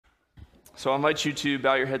So I invite you to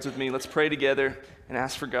bow your heads with me. Let's pray together and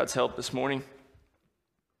ask for God's help this morning.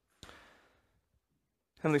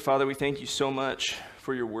 Heavenly Father, we thank you so much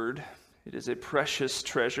for your word. It is a precious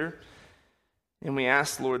treasure. And we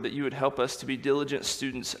ask, Lord, that you would help us to be diligent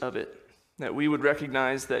students of it, that we would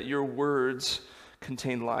recognize that your words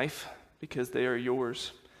contain life because they are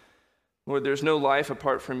yours. Lord, there's no life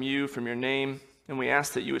apart from you, from your name, and we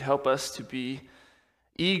ask that you would help us to be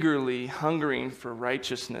eagerly hungering for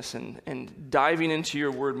righteousness and diving into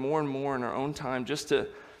your word more and more in our own time just to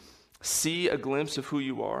see a glimpse of who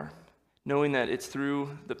you are, knowing that it's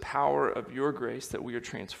through the power of your grace that we are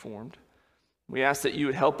transformed. We ask that you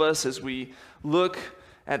would help us as we look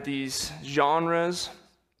at these genres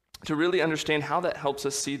to really understand how that helps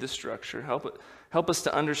us see the structure. Help us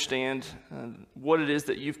to understand what it is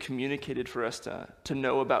that you've communicated for us to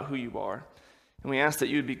know about who you are. And we ask that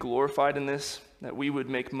you would be glorified in this, that we would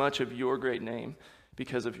make much of your great name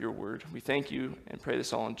because of your word. We thank you and pray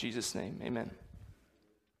this all in Jesus' name. Amen.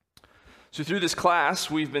 So through this class,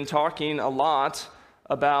 we've been talking a lot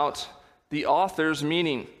about the author's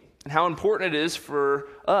meaning and how important it is for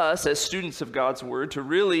us as students of God's word to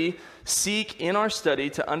really seek in our study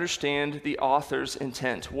to understand the author's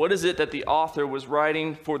intent. What is it that the author was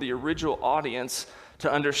writing for the original audience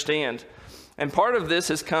to understand? And part of this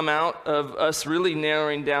has come out of us really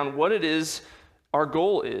narrowing down what it is our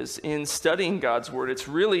goal is in studying God's word. It's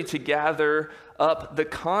really to gather up the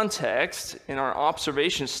context in our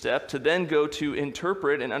observation step to then go to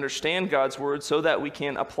interpret and understand God's word so that we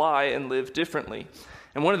can apply and live differently.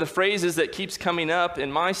 And one of the phrases that keeps coming up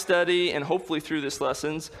in my study and hopefully through these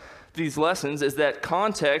lessons is that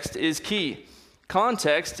context is key.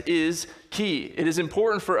 Context is key. It is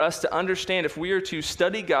important for us to understand if we are to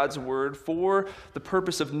study God's word for the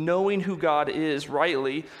purpose of knowing who God is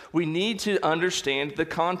rightly, we need to understand the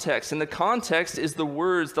context. And the context is the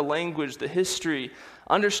words, the language, the history,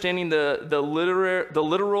 understanding the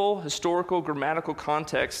literal, historical, grammatical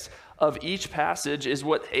context of each passage is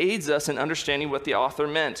what aids us in understanding what the author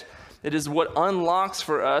meant. It is what unlocks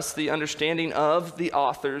for us the understanding of the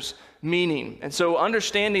author's meaning. And so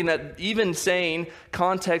understanding that even saying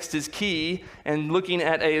context is key and looking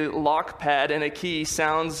at a lock pad and a key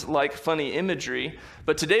sounds like funny imagery,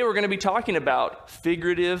 but today we're going to be talking about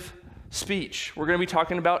figurative speech. We're going to be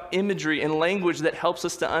talking about imagery and language that helps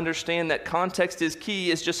us to understand that context is key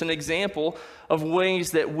is just an example of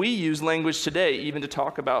ways that we use language today, even to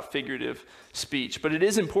talk about figurative speech. But it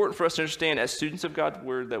is important for us to understand as students of God's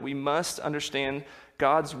word that we must understand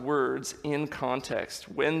God's words in context,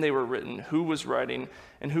 when they were written, who was writing,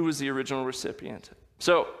 and who was the original recipient.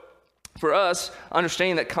 So for us,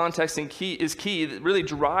 understanding that context is key, that really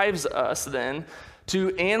drives us then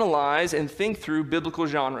to analyze and think through biblical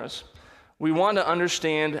genres. We want to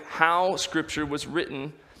understand how Scripture was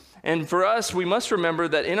written. And for us, we must remember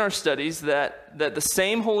that in our studies that the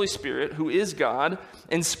same Holy Spirit, who is God,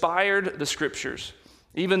 inspired the Scriptures.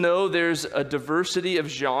 Even though there's a diversity of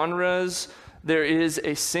genres, there is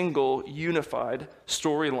a single unified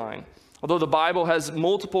storyline. Although the Bible has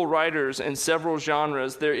multiple writers and several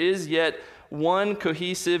genres, there is yet one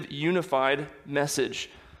cohesive, unified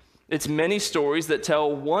message. It's many stories that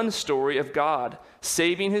tell one story of God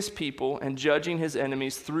saving his people and judging his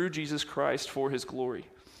enemies through Jesus Christ for his glory.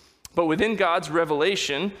 But within God's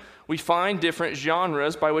revelation, we find different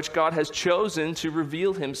genres by which God has chosen to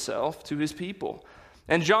reveal himself to his people.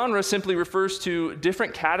 And genre simply refers to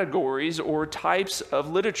different categories or types of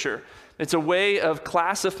literature. It's a way of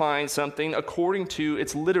classifying something according to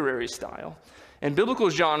its literary style. And biblical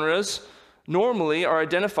genres normally are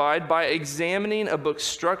identified by examining a book's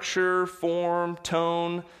structure, form,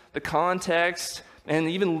 tone, the context, and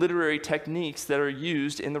even literary techniques that are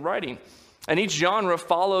used in the writing. And each genre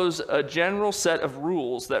follows a general set of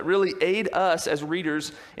rules that really aid us as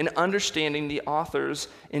readers in understanding the author's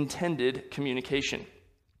intended communication.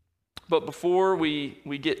 But before we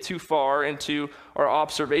get too far into our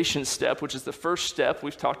observation step, which is the first step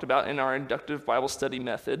we've talked about in our inductive Bible study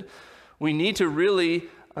method, we need to really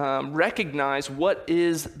recognize what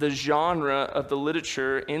is the genre of the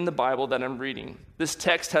literature in the Bible that I'm reading. This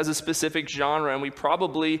text has a specific genre, and we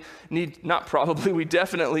definitely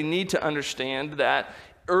need to understand that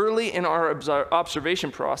early in our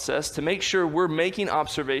observation process to make sure we're making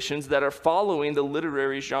observations that are following the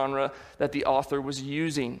literary genre that the author was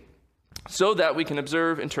using, so that we can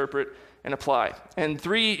observe, interpret, and apply. And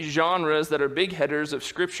three genres that are big headers of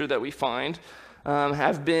Scripture that we find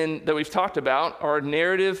that we've talked about are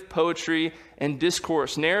narrative, poetry, and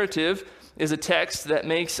discourse. Narrative is a text that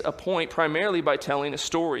makes a point primarily by telling a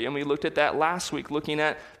story, and we looked at that last week, looking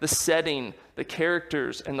at the setting, the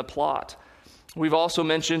characters, and the plot. We've also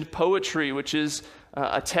mentioned poetry, which is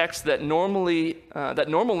a text that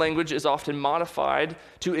normal language is often modified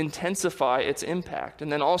to intensify its impact. And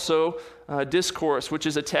then also discourse, which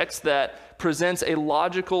is a text that presents a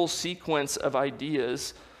logical sequence of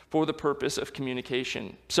ideas for the purpose of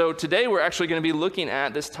communication. So today we're actually going to be looking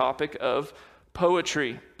at this topic of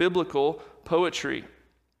poetry, biblical poetry.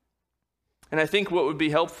 And I think what would be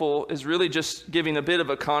helpful is really just giving a bit of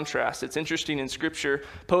a contrast. It's interesting in Scripture,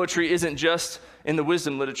 poetry isn't just in the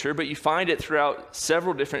wisdom literature, but you find it throughout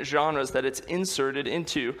several different genres that it's inserted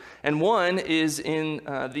into. And one is in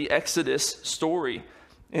the Exodus story.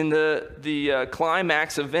 In the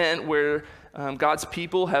climax event where God's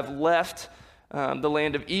people have left the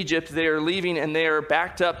land of Egypt, they are leaving and they are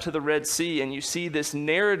backed up to the Red Sea. And you see this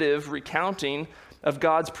narrative recounting of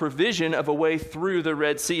God's provision of a way through the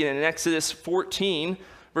Red Sea. And in Exodus 14,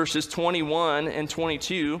 verses 21 and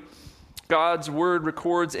 22, God's word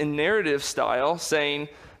records in narrative style, saying,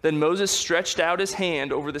 "Then Moses stretched out his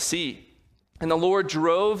hand over the sea, and the Lord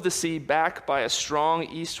drove the sea back by a strong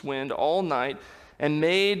east wind all night and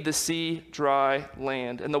made the sea dry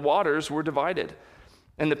land, and the waters were divided.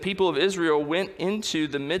 And the people of Israel went into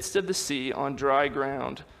the midst of the sea on dry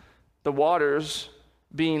ground, the waters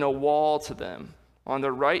being a wall to them, on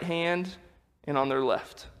their right hand and on their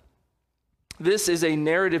left." This is a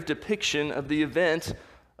narrative depiction of the event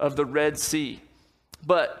of the Red Sea.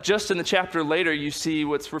 But just in the chapter later, you see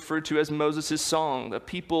what's referred to as Moses' song, the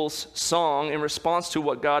people's song in response to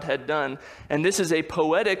what God had done. And this is a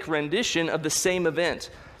poetic rendition of the same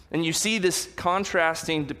event. And you see this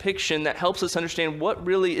contrasting depiction that helps us understand what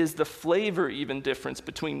really is the flavor even difference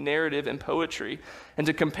between narrative and poetry. And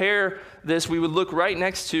to compare this, we would look right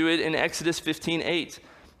next to it in Exodus 15:8,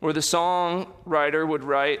 where the songwriter would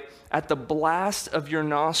write, "At the blast of your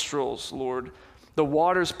nostrils, Lord, the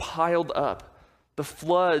waters piled up, the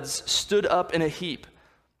floods stood up in a heap,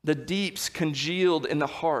 the deeps congealed in the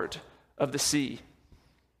heart of the sea."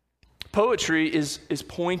 Poetry is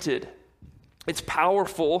pointed. It's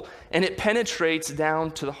powerful, and it penetrates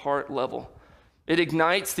down to the heart level. It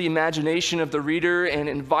ignites the imagination of the reader and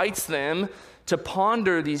invites them to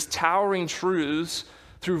ponder these towering truths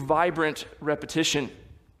through vibrant repetition.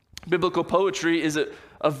 Biblical poetry is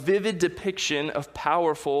a vivid depiction of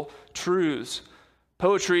powerful truths.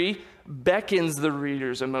 Poetry beckons the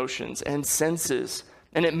reader's emotions and senses,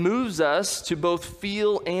 and it moves us to both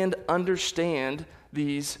feel and understand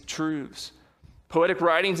these truths. Poetic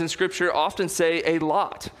writings in Scripture often say a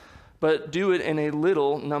lot, but do it in a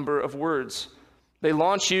little number of words. They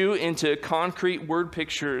launch you into concrete word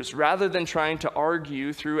pictures rather than trying to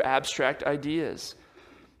argue through abstract ideas.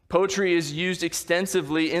 Poetry is used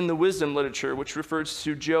extensively in the wisdom literature, which refers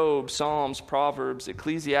to Job, Psalms, Proverbs,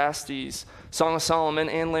 Ecclesiastes, Song of Solomon,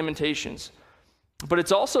 and Lamentations. But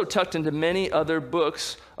it's also tucked into many other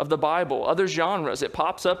books of the Bible, other genres. It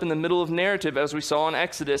pops up in the middle of narrative, as we saw in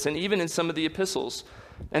Exodus, and even in some of the epistles.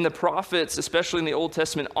 And the prophets, especially in the Old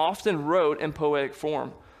Testament, often wrote in poetic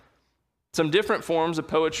form. Some different forms of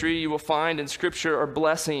poetry you will find in Scripture are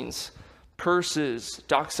blessings, curses,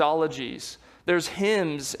 doxologies. There's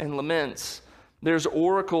hymns and laments. There's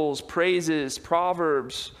oracles, praises,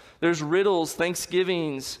 proverbs. There's riddles,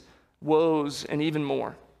 thanksgivings, woes, and even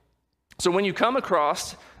more. So when you come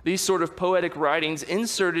across these sort of poetic writings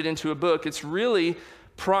inserted into a book, it's really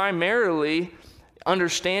primarily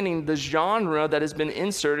understanding the genre that has been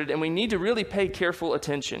inserted, and we need to really pay careful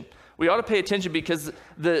attention. We ought to pay attention because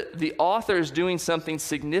the author is doing something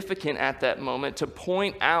significant at that moment to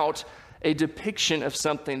point out a depiction of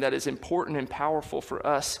something that is important and powerful for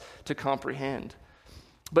us to comprehend.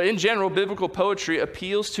 But in general, biblical poetry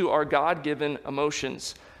appeals to our God-given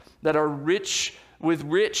emotions that are rich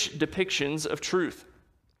depictions of truth.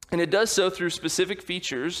 And it does so through specific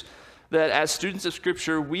features that as students of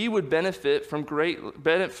Scripture, we would benefit from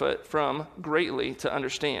greatly to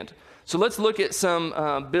understand. So let's look at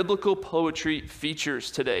some biblical poetry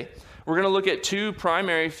features today. We're going to look at two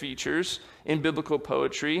primary features in biblical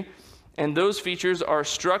poetry, and those features are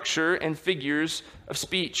structure and figures of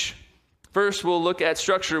speech. First, we'll look at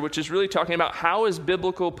structure, which is really talking about how is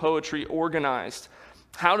biblical poetry organized?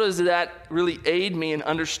 How does that really aid me in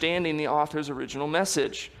understanding the author's original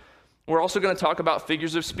message? We're also going to talk about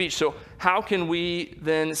figures of speech. So how can we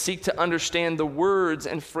then seek to understand the words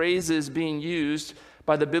and phrases being used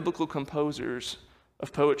by the biblical composers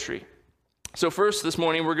of poetry? So first, this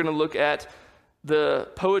morning, we're going to look at the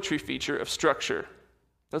poetry feature of structure.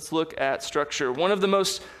 Let's look at structure. One of the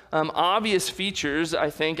most obvious features, I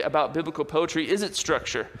think, about biblical poetry is its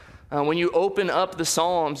structure. When you open up the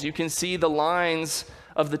Psalms, you can see the lines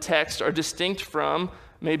of the text are distinct from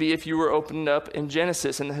maybe if you were opened up in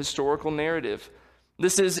Genesis in the historical narrative.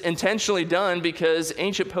 This is intentionally done because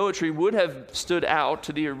ancient poetry would have stood out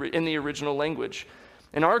in the original language.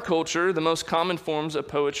 In our culture, the most common forms of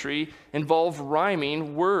poetry involve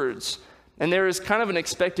rhyming words, and there is kind of an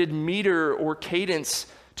expected meter or cadence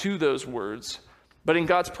to those words. But in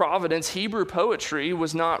God's providence, Hebrew poetry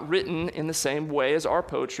was not written in the same way as our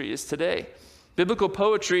poetry is today. Biblical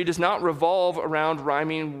poetry does not revolve around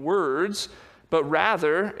rhyming words, but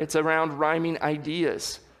rather it's around rhyming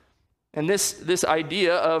ideas. And this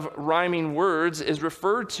idea of rhyming words is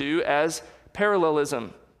referred to as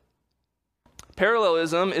parallelism.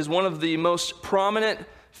 Parallelism is one of the most prominent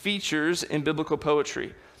features in biblical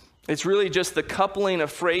poetry. It's really just the coupling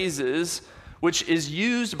of phrases which is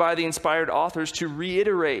used by the inspired authors to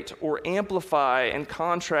reiterate or amplify and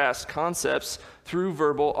contrast concepts through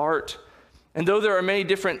verbal art. And though there are many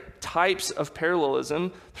different types of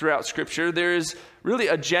parallelism throughout Scripture, there is really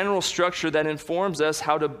a general structure that informs us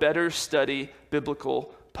how to better study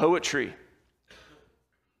biblical poetry.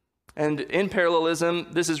 And in parallelism,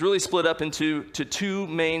 this is really split up into two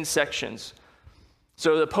main sections.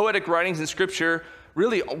 So the poetic writings in Scripture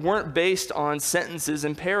really weren't based on sentences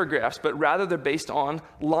and paragraphs, but rather they're based on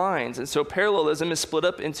lines. And so parallelism is split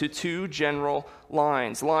up into two general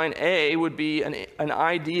lines. Line A would be an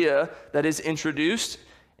idea that is introduced,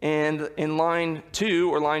 and in line 2,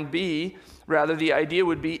 or line B, rather, the idea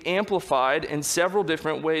would be amplified in several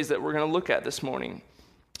different ways that we're going to look at this morning.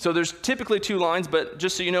 So there's typically two lines, but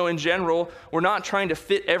just so you know, in general, we're not trying to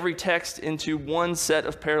fit every text into one set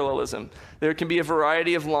of parallelism. There can be a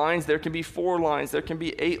variety of lines. There can be 4 lines. There can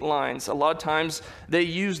be 8 lines. A lot of times they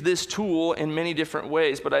use this tool in many different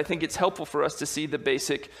ways, but I think it's helpful for us to see the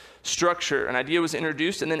basic structure. An idea was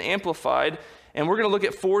introduced and then amplified, and we're going to look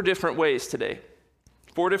at 4 different ways today.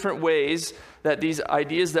 4 different ways that these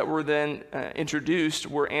ideas that were then introduced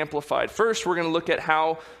were amplified. First, we're going to look at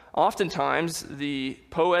how oftentimes the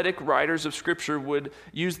poetic writers of Scripture would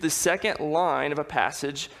use the second line of a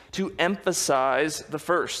passage to emphasize the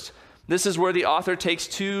first. This is where the author takes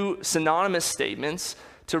 2 synonymous statements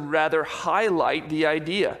to rather highlight the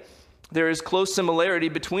idea. There is close similarity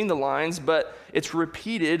between the lines, but it's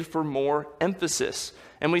repeated for more emphasis.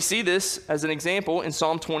 And we see this as an example in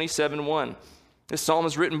Psalm 27:1. This psalm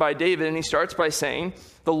is written by David, and he starts by saying,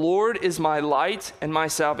 "The Lord is my light and my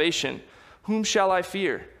salvation. Whom shall I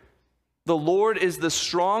fear? The Lord is the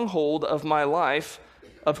stronghold of my life.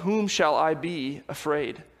 Of whom shall I be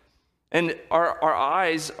afraid?" And our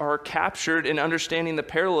eyes are captured in understanding the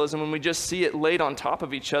parallelism when we just see it laid on top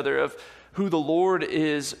of each other of who the Lord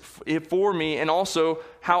is for me, and also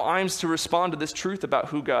how I'm to respond to this truth about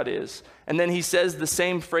who God is. And then he says the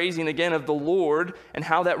same phrasing again of the Lord and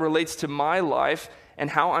how that relates to my life and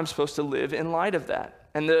how I'm supposed to live in light of that.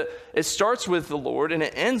 And it starts with the Lord and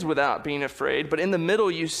it ends without being afraid, but in the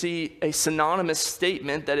middle you see a synonymous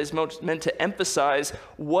statement that is meant to emphasize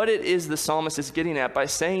what it is the psalmist is getting at by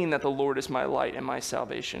saying that the Lord is my light and my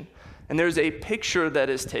salvation. And there's a picture that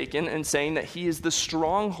is taken in saying that he is the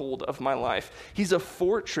stronghold of my life. He's a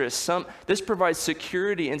fortress. This provides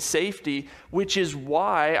security and safety, which is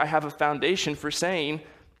why I have a foundation for saying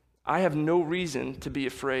I have no reason to be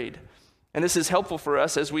afraid. And this is helpful for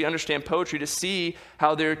us as we understand poetry to see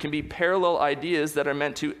how there can be parallel ideas that are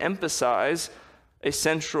meant to emphasize a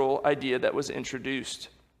central idea that was introduced.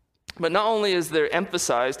 But not only is there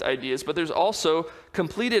emphasized ideas, but there's also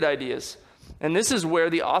completed ideas. And this is where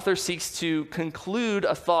the author seeks to conclude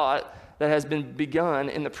a thought that has been begun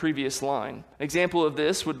in the previous line. An example of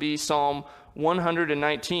this would be Psalm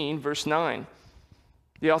 119, verse 9.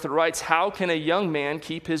 The author writes, "How can a young man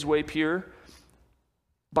keep his way pure?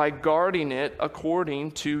 By guarding it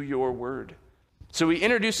according to your word." So he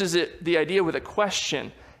introduces the idea with a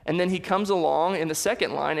question, and then he comes along in the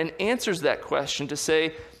second line and answers that question to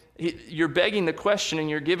say, you're begging the question and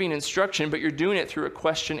you're giving instruction, but you're doing it through a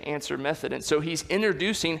question-answer method. And so he's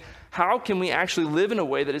introducing how can we actually live in a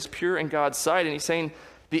way that is pure in God's sight, and he's saying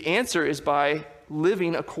the answer is by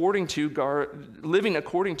living according to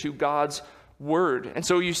God's word. And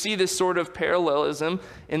so you see this sort of parallelism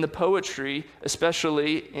in the poetry,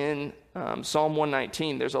 especially in Psalm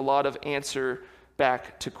 119. There's a lot of answer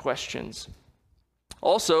back to questions.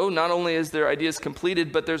 Also, not only is there ideas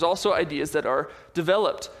completed, but there's also ideas that are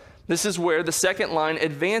developed. This is where the second line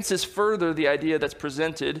advances further the idea that's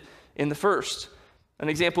presented in the first. An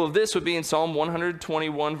example of this would be in Psalm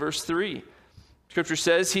 121, verse 3. Scripture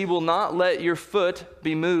says, "He will not let your foot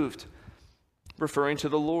be moved," referring to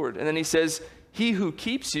the Lord. And then he says, "He who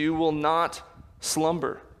keeps you will not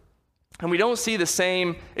slumber." And we don't see the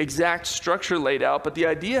same exact structure laid out, but the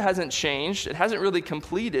idea hasn't changed. It hasn't really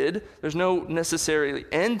completed. There's no necessary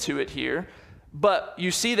end to it here. But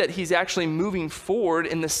you see that he's actually moving forward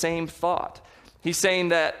in the same thought. He's saying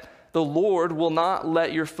that the Lord will not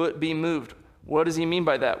let your foot be moved. What does he mean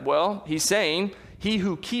by that? Well, he's saying, he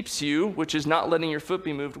who keeps you, which is not letting your foot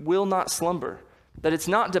be moved, will not slumber. That it's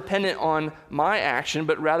not dependent on my action,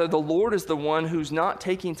 but rather the Lord is the one who's not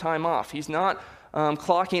taking time off. He's not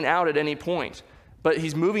clocking out at any point. But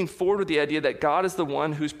he's moving forward with the idea that God is the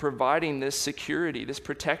one who's providing this security, this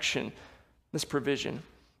protection, this provision.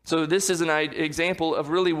 So this is an example of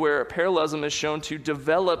really where parallelism is shown to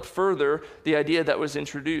develop further the idea that was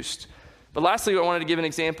introduced. But lastly, I wanted to give an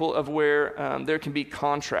example of where there can be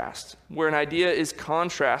contrast, where an idea is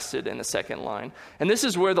contrasted in the second line. And this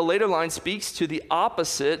is where the later line speaks to the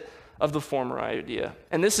opposite of the former idea.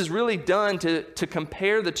 And this is really done to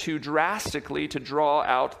compare the two drastically to draw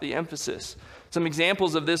out the emphasis. Some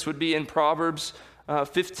examples of this would be in Proverbs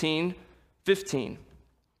 15:15.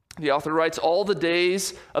 The author writes, all the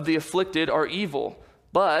days of the afflicted are evil,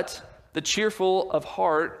 but the cheerful of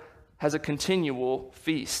heart has a continual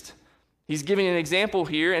feast. He's giving an example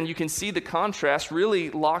here, and you can see the contrast really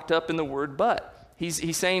locked up in the word but.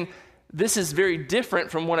 He's saying this is very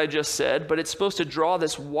different from what I just said, but it's supposed to draw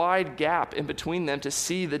this wide gap in between them to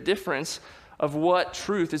see the difference of what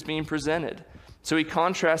truth is being presented. So he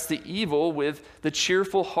contrasts the evil with the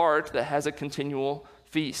cheerful heart that has a continual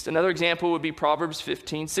feast. Another example would be Proverbs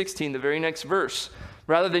 15:16, the very next verse.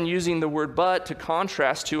 Rather than using the word but to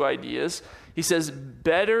contrast two ideas, he says,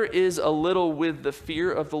 better is a little with the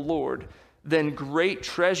fear of the Lord than great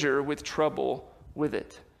treasure with trouble with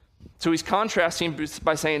it. So he's contrasting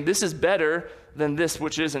by saying this is better than this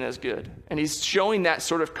which isn't as good. And he's showing that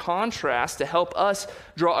sort of contrast to help us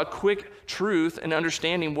draw a quick truth and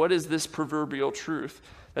understanding what is this proverbial truth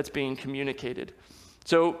that's being communicated.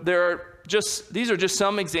 So these are just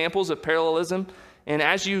some examples of parallelism. And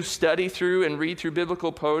as you study through and read through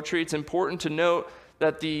biblical poetry, it's important to note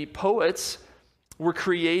that the poets were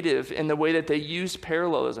creative in the way that they used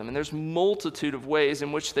parallelism. And there's multitude of ways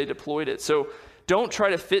in which they deployed it. So don't try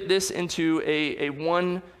to fit this into a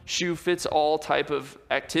one-shoe-fits-all type of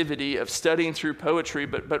activity of studying through poetry,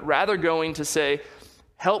 but rather going to say,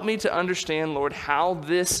 help me to understand, Lord, how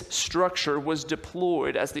this structure was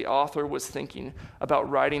deployed as the author was thinking about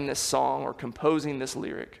writing this song or composing this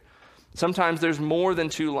lyric. Sometimes there's more than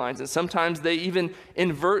two lines, and sometimes they even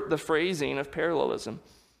invert the phrasing of parallelism.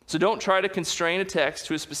 So don't try to constrain a text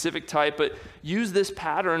to a specific type, but use this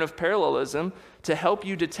pattern of parallelism to help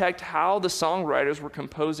you detect how the songwriters were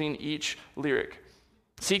composing each lyric.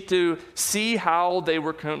 Seek to see how they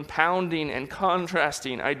were compounding and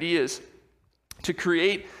contrasting ideas to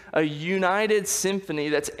create a united symphony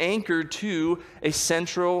that's anchored to a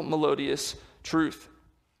central melodious truth.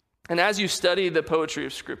 And as you study the poetry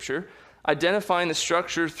of Scripture, identifying the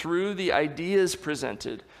structure through the ideas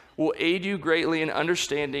presented will aid you greatly in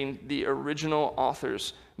understanding the original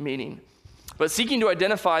author's meaning. But seeking to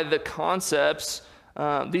identify the concepts,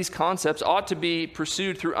 these concepts ought to be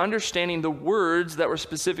pursued through understanding the words that were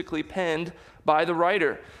specifically penned by the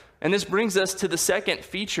writer. And this brings us to the second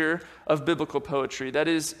feature of biblical poetry, that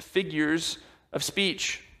is figures of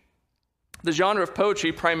speech. The genre of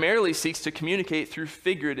poetry primarily seeks to communicate through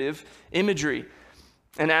figurative imagery.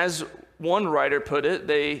 And as one writer put it,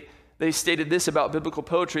 they stated this about biblical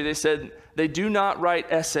poetry. They said, they do not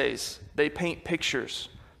write essays, they paint pictures.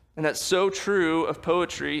 And that's so true of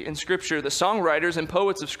poetry in Scripture. The songwriters and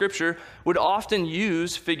poets of Scripture would often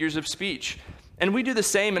use figures of speech. And we do the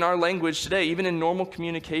same in our language today, even in normal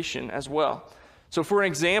communication as well. So for an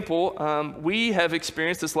example, we have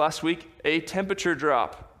experienced this last week, a temperature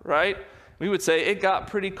drop, right? We would say it got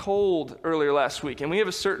pretty cold earlier last week, and we have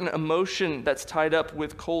a certain emotion that's tied up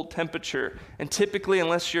with cold temperature. And typically,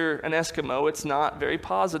 unless you're an Eskimo, it's not very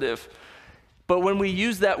positive. But when we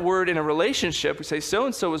use that word in a relationship, we say,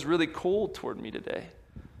 so-and-so was really cold toward me today.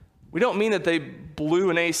 We don't mean that they blew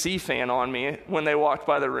an AC fan on me when they walked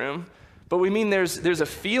by the room, but we mean there's a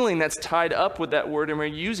feeling that's tied up with that word, and we're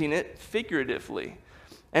using it figuratively.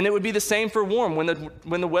 And it would be the same for warm.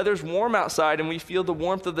 When the weather's warm outside and we feel the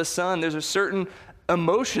warmth of the sun, there's a certain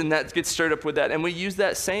emotion that gets stirred up with that. And we use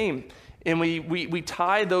that same. And we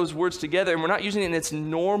tie those words together. And we're not using it in its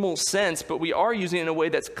normal sense, but we are using it in a way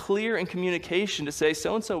that's clear in communication to say,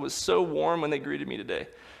 so-and-so was so warm when they greeted me today.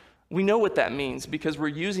 We know what that means because we're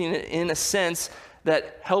using it in a sense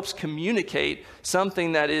that helps communicate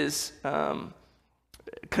something that is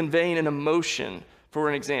conveying an emotion for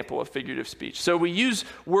an example of figurative speech. So we use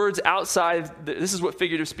words outside, this is what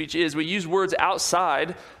figurative speech is. We use words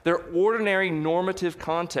outside their ordinary normative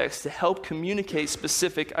context to help communicate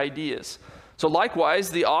specific ideas. So likewise,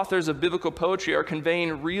 the authors of biblical poetry are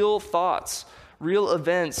conveying real thoughts, real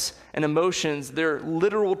events and emotions. They're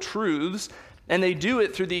literal truths, and they do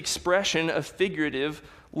it through the expression of figurative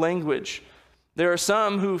language. There are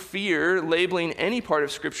some who fear labeling any part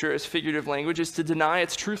of Scripture as figurative language is to deny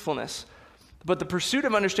its truthfulness. But the pursuit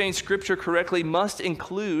of understanding Scripture correctly must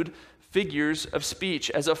include figures of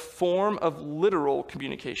speech as a form of literal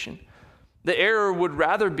communication. The error would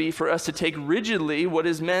rather be for us to take rigidly what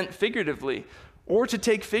is meant figuratively, or to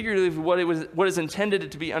take figuratively what is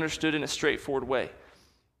intended to be understood in a straightforward way.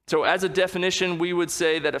 So as a definition, we would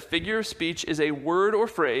say that a figure of speech is a word or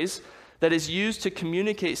phrase that is used to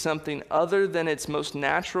communicate something other than its most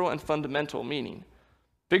natural and fundamental meaning.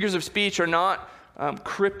 Figures of speech are not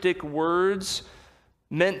cryptic words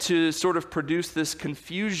meant to sort of produce this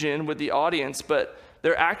confusion with the audience, but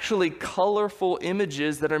they're actually colorful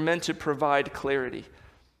images that are meant to provide clarity.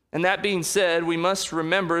 And that being said, we must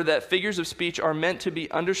remember that figures of speech are meant to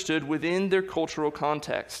be understood within their cultural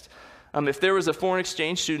context. If there was a foreign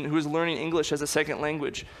exchange student who was learning English as a second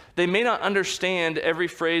language, they may not understand every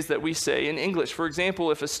phrase that we say in English. For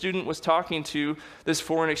example, if a student was talking to this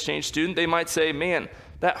foreign exchange student, they might say, "Man,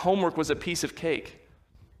 that homework was a piece of cake."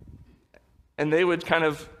 And they would kind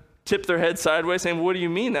of tip their head sideways saying, "What do you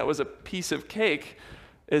mean that was a piece of cake?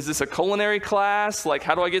 Is this a culinary class? Like,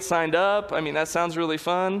 how do I get signed up? I mean, that sounds really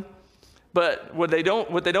fun." But what they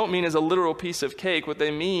don't mean is a literal piece of cake. What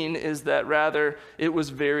they mean is that rather it was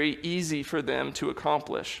very easy for them to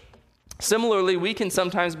accomplish. Similarly, we can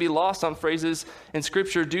sometimes be lost on phrases in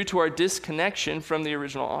Scripture due to our disconnection from the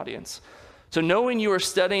original audience. So knowing you are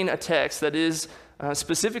studying a text that is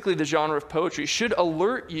specifically the genre of poetry should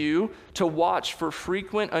alert you to watch for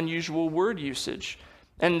frequent, unusual word usage.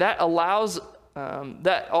 And that allows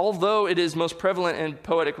that although it is most prevalent in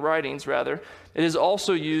poetic writings, rather, it is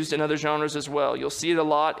also used in other genres as well. You'll see it a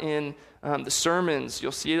lot in the sermons.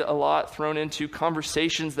 You'll see it a lot thrown into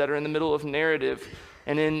conversations that are in the middle of narrative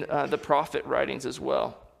and in the prophet writings as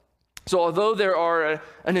well. So although there are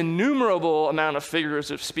an innumerable amount of figures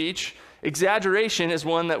of speech, exaggeration is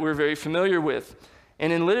one that we're very familiar with.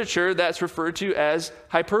 And in literature, that's referred to as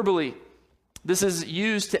hyperbole. This is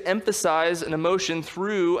used to emphasize an emotion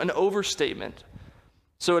through an overstatement.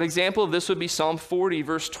 So an example of this would be Psalm 40,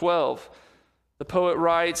 verse 12. The poet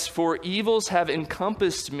writes, "For evils have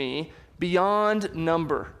encompassed me beyond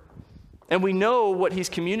number." And we know what he's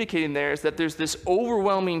communicating there is that there's this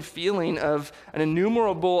overwhelming feeling of an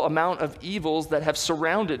innumerable amount of evils that have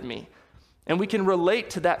surrounded me. And we can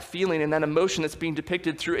relate to that feeling and that emotion that's being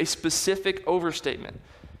depicted through a specific overstatement.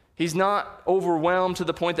 He's not overwhelmed to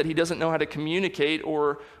the point that he doesn't know how to communicate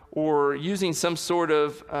or using some sort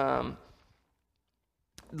of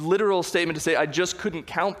literal statement to say, "I just couldn't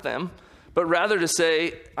count them," but rather to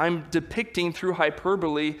say, "I'm depicting through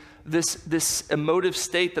hyperbole this emotive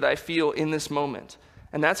state that I feel in this moment."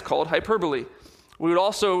 And that's called hyperbole. We would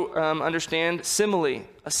also understand simile.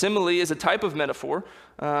 A simile is a type of metaphor,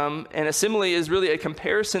 and a simile is really a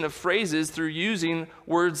comparison of phrases through using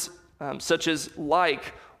words such as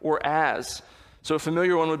like or as. So a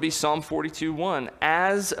familiar one would be Psalm 42:1.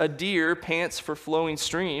 "As a deer pants for flowing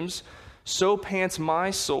streams, so pants my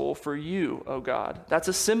soul for you, O God." That's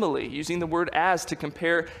a simile, using the word as to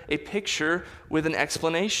compare a picture with an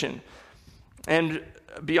explanation. And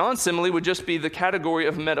beyond simile would just be the category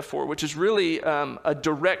of metaphor, which is really a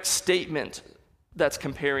direct statement that's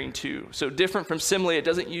comparing to. So different from simile, it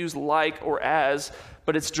doesn't use like or as,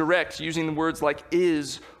 but it's direct, using the words like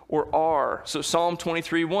is or are. So Psalm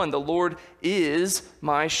 23:1, "The Lord is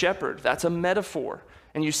my shepherd." That's a metaphor.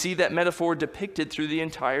 And you see that metaphor depicted through the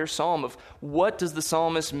entire psalm of what does the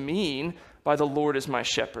psalmist mean by "the Lord is my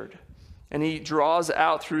shepherd." And he draws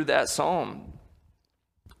out through that psalm.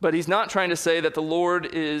 But he's not trying to say that the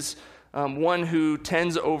Lord is one who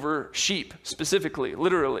tends over sheep specifically,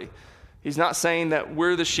 literally. He's not saying that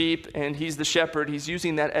we're the sheep and he's the shepherd. He's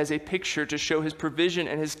using that as a picture to show his provision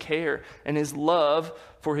and his care and his love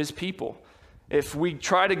for his people. If we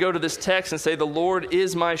try to go to this text and say, "The Lord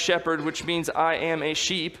is my shepherd," which means I am a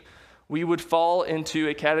sheep, we would fall into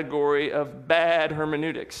a category of bad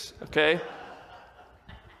hermeneutics, okay?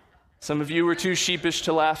 Some of you were too sheepish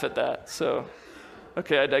to laugh at that, so,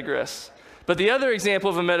 okay, I digress. But the other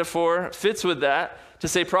example of a metaphor fits with that, to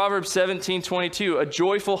say Proverbs 17:22, "A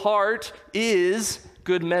joyful heart is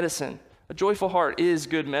good medicine." A joyful heart is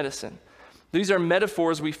good medicine. These are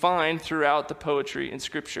metaphors we find throughout the poetry in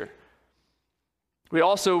Scripture. We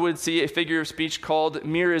also would see a figure of speech called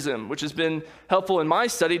merism, which has been helpful in my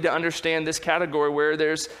study to understand this category where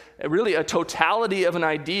there's really a totality of an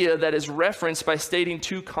idea that is referenced by stating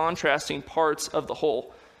two contrasting parts of the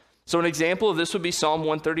whole. So an example of this would be Psalm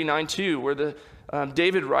 139:2, where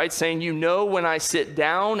David writes saying, "You know when I sit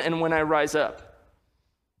down and when I rise up."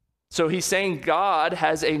 So he's saying God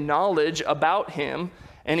has a knowledge about him,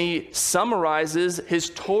 and he summarizes his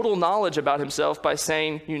total knowledge about himself by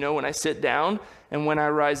saying, "You know when I sit down and when I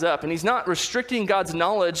rise up." And he's not restricting God's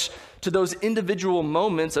knowledge to those individual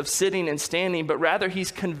moments of sitting and standing, but rather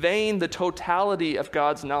he's conveying the totality of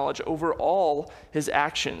God's knowledge over all his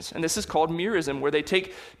actions. And this is called merism, where they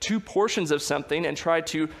take two portions of something and try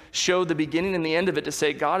to show the beginning and the end of it to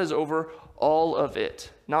say God is over all of it,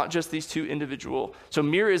 not just these two individual. So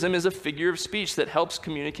merism is a figure of speech that helps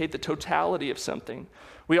communicate the totality of something.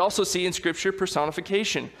 We also see in Scripture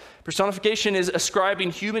personification. Personification is ascribing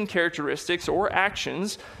human characteristics or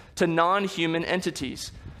actions to non-human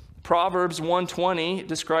entities. Proverbs 1:20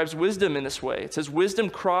 describes wisdom in this way. It says, "Wisdom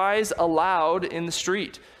cries aloud in the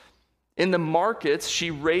street. In the markets, she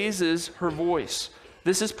raises her voice."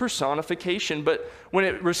 This is personification, but when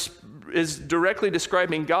it is directly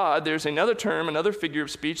describing God, there's another term, another figure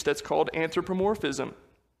of speech that's called anthropomorphism.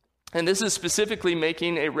 And this is specifically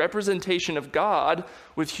making a representation of God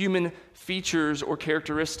with human features or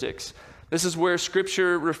characteristics. This is where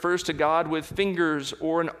Scripture refers to God with fingers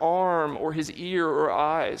or an arm or his ear or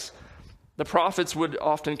eyes. The prophets would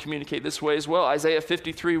often communicate this way as well. Isaiah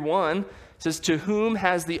 53:1 says, "To whom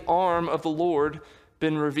has the arm of the Lord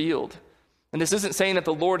been revealed?" And this isn't saying that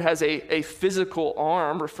the Lord has a physical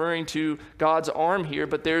arm, referring to God's arm here,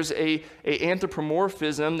 but there's a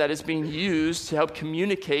anthropomorphism that is being used to help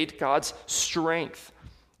communicate God's strength.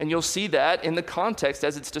 And you'll see that in the context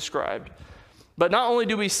as it's described. But not only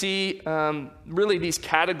do we see really these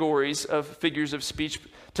categories of figures of speech,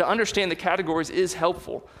 to understand the categories is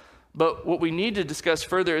helpful. But what we need to discuss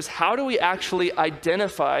further is how do we actually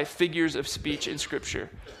identify figures of speech in Scripture?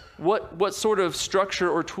 What sort of structure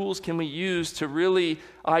or tools can we use to really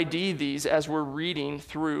ID these as we're reading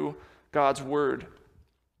through God's Word?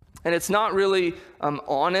 And it's not really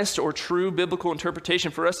honest or true biblical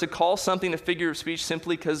interpretation for us to call something a figure of speech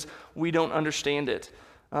simply because we don't understand it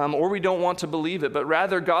or we don't want to believe it, but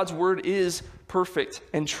rather God's Word is perfect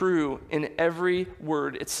and true in every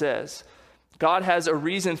word it says. God has a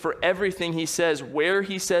reason for everything he says, where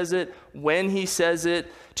he says it, when he says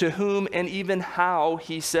it, to whom, and even how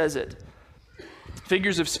he says it.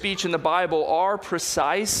 Figures of speech in the Bible are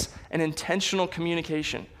precise and intentional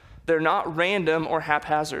communication. They're not random or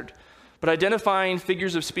haphazard. But identifying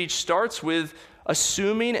figures of speech starts with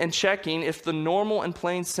assuming and checking if the normal and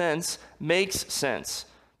plain sense makes sense.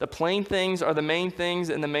 The plain things are the main things,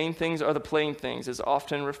 and the main things are the plain things, is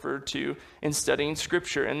often referred to in studying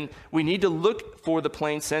Scripture. And we need to look for the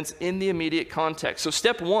plain sense in the immediate context. So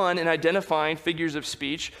step one in identifying figures of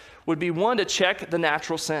speech would be one, to check the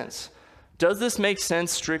natural sense. Does this make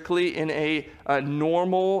sense strictly in a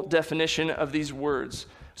normal definition of these words?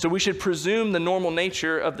 So we should presume the normal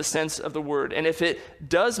nature of the sense of the word. And if it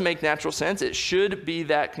does make natural sense, it should be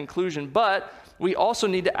that conclusion. But we also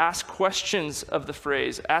need to ask questions of the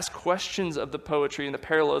phrase, ask questions of the poetry and the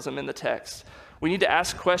parallelism in the text. We need to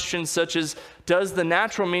ask questions such as, does the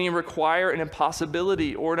natural meaning require an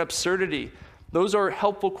impossibility or an absurdity? Those are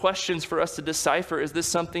helpful questions for us to decipher. Is this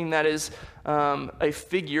something that is a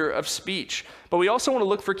figure of speech? But we also want to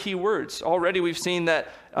look for key words. Already we've seen that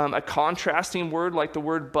a contrasting word like the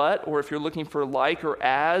word but, or if you're looking for like or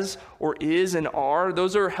as or is and are,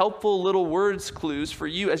 those are helpful little words clues for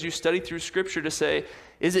you as you study through Scripture to say,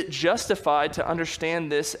 is it justified to understand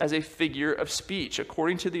this as a figure of speech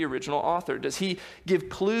according to the original author? Does he give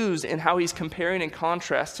clues in how he's comparing and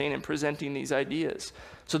contrasting and presenting these ideas?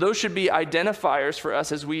 So those should be identifiers for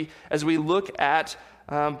us as we look at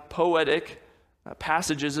poetic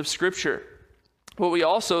passages of Scripture. But we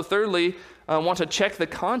also, thirdly, want to check the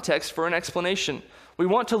context for an explanation. We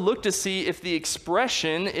want to look to see if the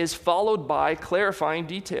expression is followed by clarifying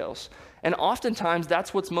details. And oftentimes,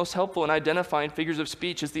 that's what's most helpful in identifying figures of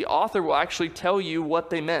speech, is the author will actually tell you what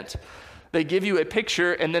they meant. They give you a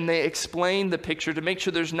picture, and then they explain the picture to make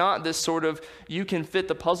sure there's not this sort of, you can fit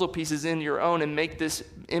the puzzle pieces in your own and make this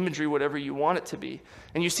imagery whatever you want it to be.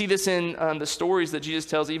 And you see this in the stories that Jesus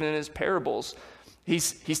tells, even in his parables.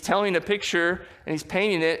 He's telling a picture, and he's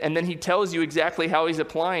painting it, and then he tells you exactly how he's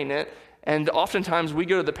applying it. And oftentimes we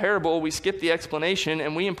go to the parable, we skip the explanation,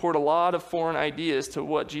 and we import a lot of foreign ideas to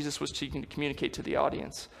what Jesus was seeking to communicate to the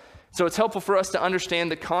audience. So it's helpful for us to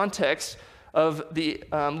understand the context of the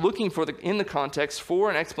looking for in the context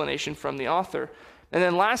for an explanation from the author. And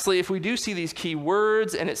then lastly, if we do see these key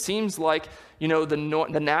words and it seems like,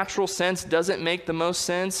 the natural sense doesn't make the most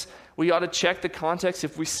sense, we ought to check the context.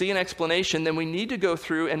 If we see an explanation, then we need to go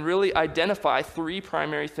through and really identify three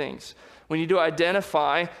primary things. We need to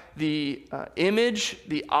identify the image,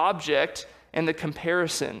 the object, and the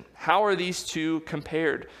comparison. How are these two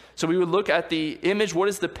compared? So we would look at the image. What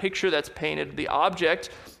is the picture that's painted? The object,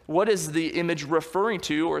 what is the image referring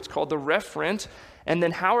to, or it's called the referent? And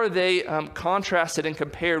then how are they contrasted and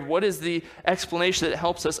compared? What is the explanation that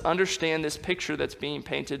helps us understand this picture that's being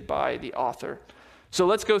painted by the author? So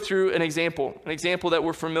let's go through an example that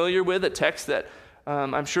we're familiar with, a text that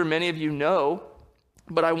I'm sure many of you know,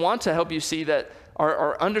 but I want to help you see that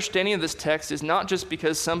our understanding of this text is not just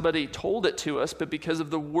because somebody told it to us, but because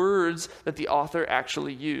of the words that the author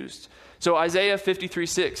actually used. So Isaiah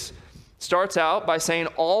 53:6 starts out by saying,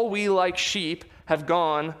 "All we like sheep have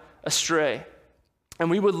gone astray." And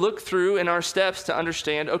we would look through in our steps to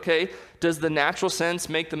understand, okay, does the natural sense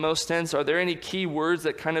make the most sense? Are there any key words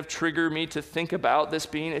that kind of trigger me to think about this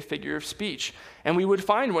being a figure of speech? And we would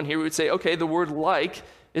find one here. We would say, okay, the word like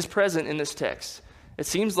is present in this text. It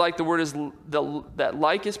seems like the word is that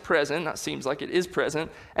like is present, not seems like it is present,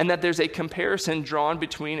 and that there's a comparison drawn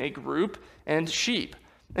between a group and sheep.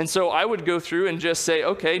 And so I would go through and just say,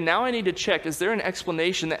 okay, now I need to check, is there an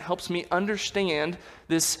explanation that helps me understand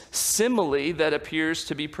this simile that appears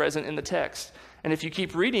to be present in the text? And if you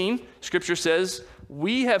keep reading, Scripture says,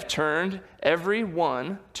 we have turned every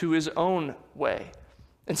one to his own way.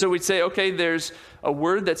 And so we'd say, okay, there's a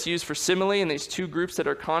word that's used for simile in these two groups that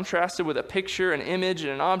are contrasted with a picture, an image,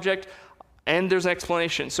 and an object, and there's an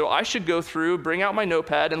explanation. So I should go through, bring out my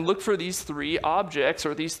notepad, and look for these three objects,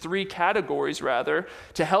 or these three categories, rather,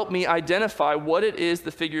 to help me identify what it is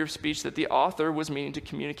the figure of speech that the author was meaning to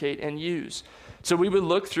communicate and use. So we would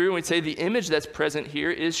look through and we'd say the image that's present here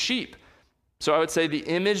is sheep. So I would say the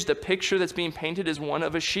image, the picture that's being painted is one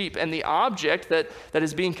of a sheep. And the object that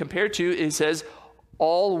is being compared to, it says,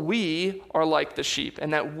 all we are like the sheep,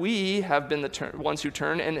 and that we have been the ones who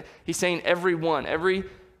turn. And he's saying everyone,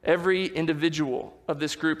 every individual of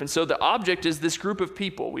this group. And so the object is this group of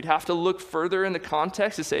people. We'd have to look further in the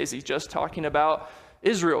context to say, is he just talking about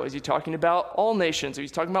Israel? Is he talking about all nations? Is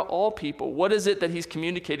he talking about all people? What is it that he's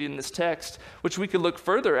communicating in this text? Which we could look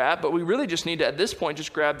further at, but we really just need to, at this point,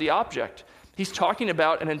 just grab the object. He's talking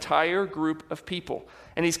about an entire group of people,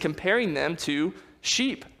 and he's comparing them to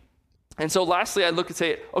sheep. And so lastly, I look and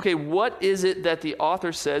say, okay, what is it that the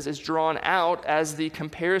author says is drawn out as the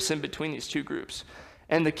comparison between these two groups?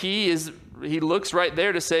 And the key is, he looks right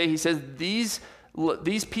there to say, he says, these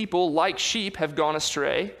people, like sheep, have gone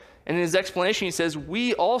astray. And in his explanation, he says,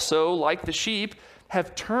 we also, like the sheep,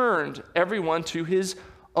 have turned everyone to his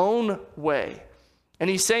own way. And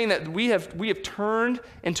he's saying that we have turned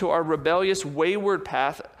into our rebellious, wayward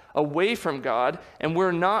path away from God, and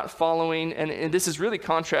we're not following, and this is really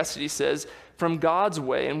contrasted, he says, from God's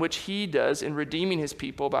way, in which he does in redeeming his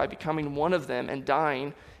people by becoming one of them and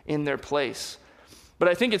dying in their place. But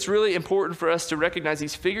I think it's really important for us to recognize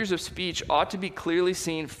these figures of speech ought to be clearly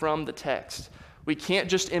seen from the text. We can't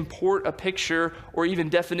just import a picture or even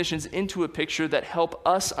definitions into a picture that help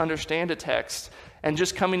us understand a text, and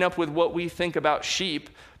just coming up with what we think about sheep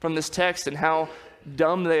from this text and how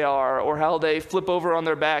dumb they are, or how they flip over on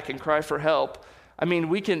their back and cry for help. I mean,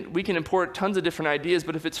 we can import tons of different ideas,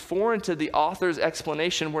 but if it's foreign to the author's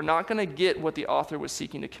explanation, we're not going to get what the author was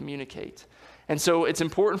seeking to communicate. And so it's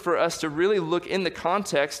important for us to really look in the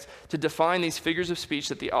context to define these figures of speech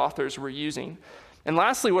that the authors were using. And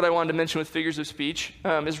lastly, what I wanted to mention with figures of speech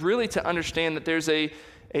is really to understand that there's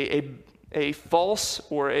a false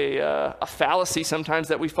or a fallacy sometimes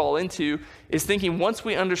that we fall into, is thinking once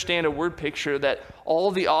we understand a word picture that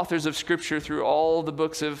all the authors of Scripture through all the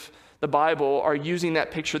books of the Bible are using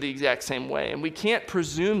that picture the exact same way. And we can't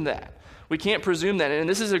presume that. We can't presume that. And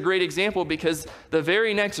this is a great example because the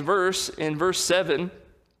very next verse, in verse 7,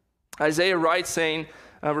 Isaiah writes saying,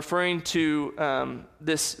 referring to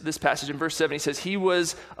this passage in verse 7, he says, he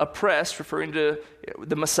was oppressed, referring to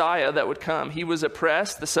the Messiah that would come. He was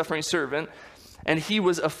oppressed, the suffering servant, and he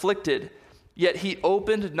was afflicted, yet he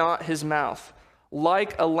opened not his mouth.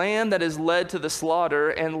 Like a lamb that is led to the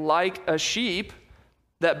slaughter, and like a sheep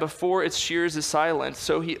that before its shears is silent,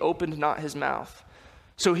 so he opened not his mouth.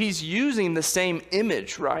 So he's using the same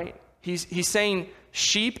image, right? He's saying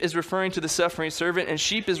sheep is referring to the suffering servant, and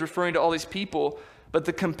sheep is referring to all these people, but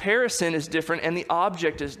the comparison is different and the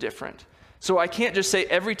object is different. So I can't just say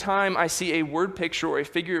every time I see a word picture or a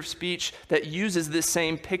figure of speech that uses this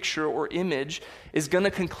same picture or image is going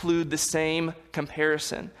to conclude the same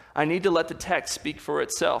comparison. I need to let the text speak for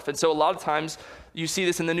itself. And so a lot of times you see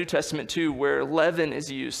this in the New Testament too, where leaven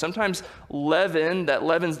is used. Sometimes leaven, that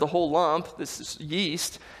leavens the whole lump, this is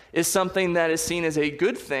yeast, is something that is seen as a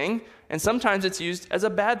good thing, and sometimes it's used as a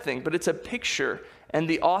bad thing, but it's a picture. And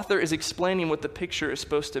the author is explaining what the picture is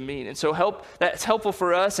supposed to mean. And so that's helpful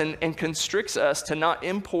for us and constricts us to not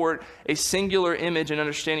import a singular image and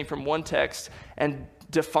understanding from one text and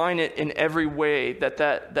define it in every way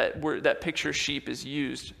that picture sheep is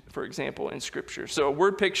used, for example, in Scripture. So a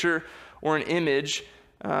word picture or an image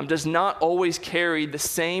does not always carry the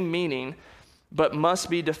same meaning, but must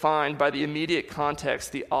be defined by the immediate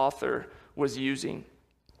context the author was using.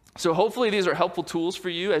 So hopefully these are helpful tools for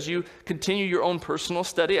you as you continue your own personal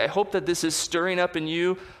study. I hope that this is stirring up in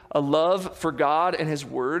you a love for God and His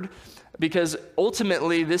Word, because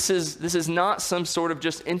ultimately this is not some sort of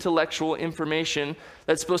just intellectual information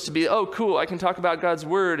that's supposed to be, oh, cool, I can talk about God's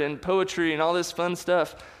Word and poetry and all this fun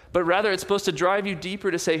stuff. But rather it's supposed to drive you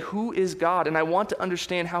deeper to say, who is God? And I want to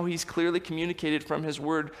understand how He's clearly communicated from His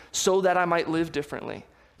Word so that I might live differently.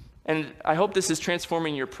 And I hope this is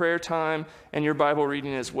transforming your prayer time and your Bible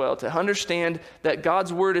reading as well, to understand that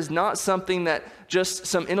God's Word is not something that just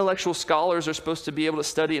some intellectual scholars are supposed to be able to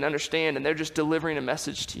study and understand, and they're just delivering a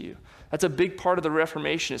message to you. That's a big part of the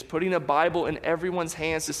Reformation, is putting a Bible in everyone's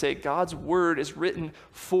hands to say God's Word is written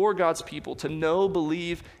for God's people to know,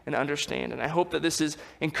 believe, and understand. And I hope that this is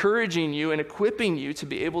encouraging you and equipping you to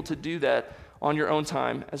be able to do that on your own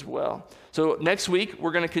time as well. So next week,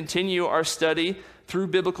 we're going to continue our study through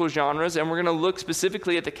biblical genres, and we're going to look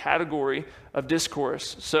specifically at the category of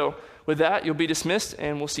discourse. So with that, you'll be dismissed,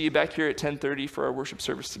 and we'll see you back here at 10:30 for our worship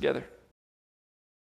service together.